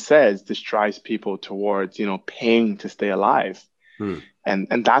you just said just drives people towards, paying to stay alive.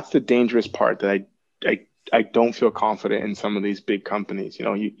 And that's the dangerous part that I don't feel confident in some of these big companies.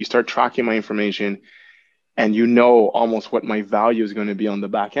 You start tracking my information and almost what my value is going to be on the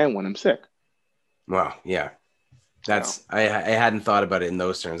back end when I'm sick. Wow. Yeah. I hadn't thought about it in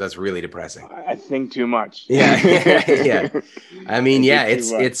those terms. That's really depressing. I think too much. Yeah. Yeah. I mean,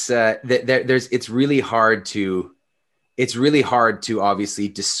 it's really hard to obviously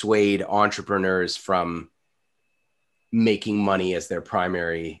dissuade entrepreneurs from making money as their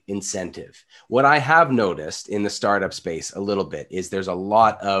primary incentive. What I have noticed in the startup space a little bit is there's a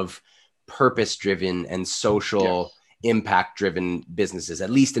lot of purpose-driven and social impact-driven businesses, at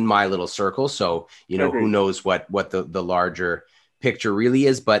least in my little circle. So, who knows what the larger picture really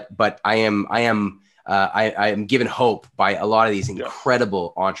is, but I am given hope by a lot of these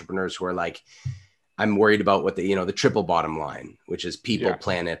incredible entrepreneurs who are like, I'm worried about what the triple bottom line, which is people,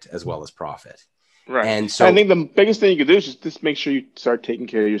 planet, as well as profit. Right. And so I think the biggest thing you can do is just make sure you start taking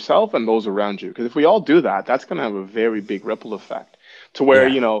care of yourself and those around you. Because if we all do that, that's going to have a very big ripple effect to where,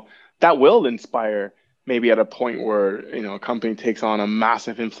 that will inspire maybe at a point where, a company takes on a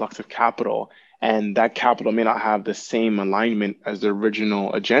massive influx of capital, and that capital may not have the same alignment as the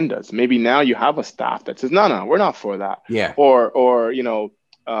original agendas. Maybe now you have a staff that says, no, we're not for that. Yeah. Or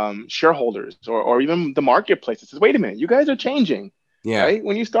shareholders or even the marketplace that says, wait a minute, you guys are changing. Yeah. Right.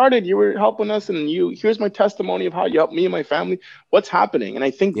 When you started, you were helping us, and here's my testimony of how you helped me and my family. What's happening? And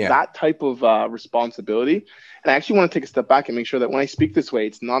I think that type of responsibility, and I actually want to take a step back and make sure that when I speak this way,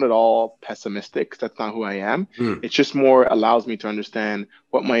 it's not at all pessimistic, because that's not who I am. It's just more allows me to understand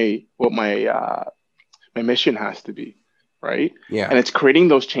what my mission has to be. Right. Yeah. And it's creating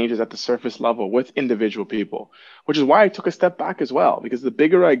those changes at the surface level with individual people, which is why I took a step back as well, because the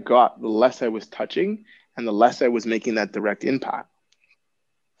bigger I got, the less I was touching and the less I was making that direct impact.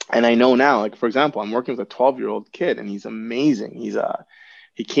 And I know now, like, for example, I'm working with a 12-year-old kid, and he's amazing.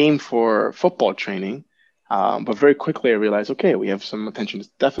 He came for football training, but very quickly I realized, okay, we have some attention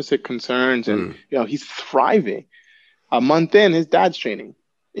deficit concerns, and he's thriving. A month in, his dad's training.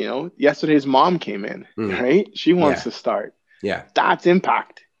 Yesterday his mom came in, right? She wants to start. Yeah, that's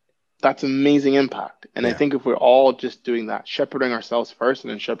impact. That's amazing impact. And I think if we're all just doing that, shepherding ourselves first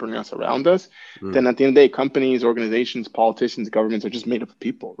and then shepherding us around us, then at the end of the day, companies, organizations, politicians, governments are just made up of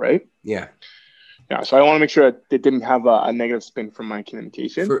people, right? Yeah. Yeah. So I want to make sure that it didn't have a negative spin from my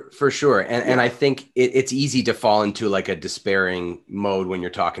communication. For sure. And I think it's easy to fall into like a despairing mode when you're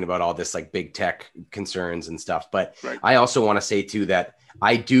talking about all this like big tech concerns and stuff. But I also want to say too that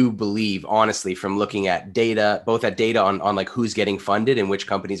I do believe, honestly, from looking at data, both at data on like who's getting funded and which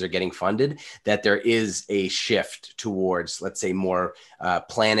companies are getting funded, that there is a shift towards, let's say, more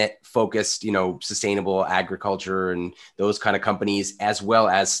planet focused, sustainable agriculture and those kind of companies, as well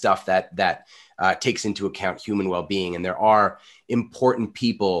as stuff that takes into account human well-being. And there are important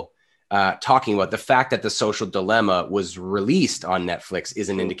people talking about the fact that The Social Dilemma was released on Netflix is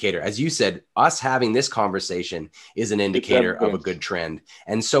an indicator. As you said, us having this conversation is an indicator of a good trend.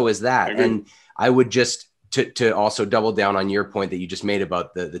 And so is that. And I would just, to also double down on your point that you just made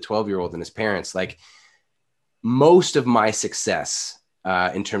about the 12-year-old and his parents, like most of my success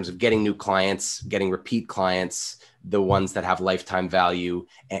in terms of getting new clients, getting repeat clients, the ones that have lifetime value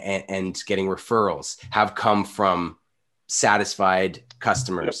and getting referrals have come from satisfied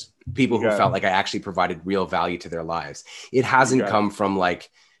customers, people who felt like I actually provided real value to their lives. It hasn't come from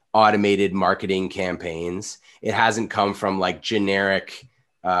like automated marketing campaigns. It hasn't come from like generic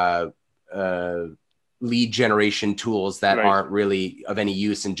lead generation tools that aren't really of any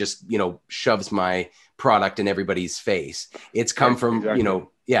use and just, shoves my product in everybody's face. It's come from,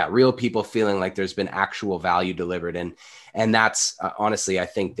 real people feeling like there's been actual value delivered. And that's honestly, I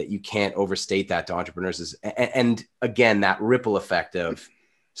think that you can't overstate that to entrepreneurs. And again, that ripple effect of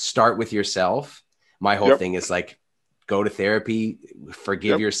start with yourself. My whole thing is like, go to therapy,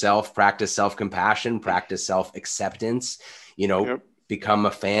 forgive yourself, practice self-compassion, practice self-acceptance, become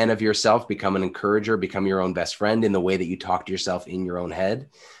a fan of yourself, become an encourager, become your own best friend in the way that you talk to yourself in your own head.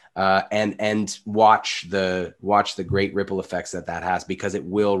 And watch the great ripple effects that has, because it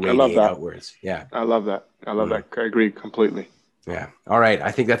will I love radiate that. outwards. Yeah. I love that. I love that. I agree completely. Yeah. All right.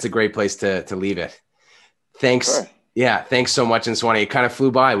 I think that's a great place to leave it. Thanks. Okay. Yeah. Thanks so much, Nsuani. It kind of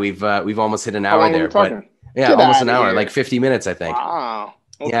flew by. We've almost hit an How hour long were we there, but talking? yeah, Get almost an out of hour, like here. 50 minutes, I think. Wow.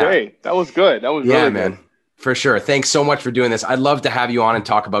 Yeah. Okay. That was good. That was Yeah, really man. good. For sure. Thanks so much for doing this. I'd love to have you on and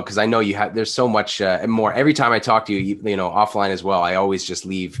talk about, because I know there's so much more. Every time I talk to you, you know, offline as well, I always just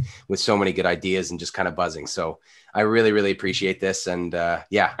leave with so many good ideas and just kind of buzzing. So I really, really appreciate this. And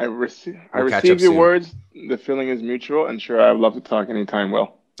yeah, I we'll catch up received your soon. words. The feeling is mutual, and sure, I'd love to talk anytime,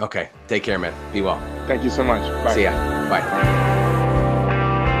 Will. Okay. Take care, man. Be well. Thank you so much. Bye. See ya. Bye.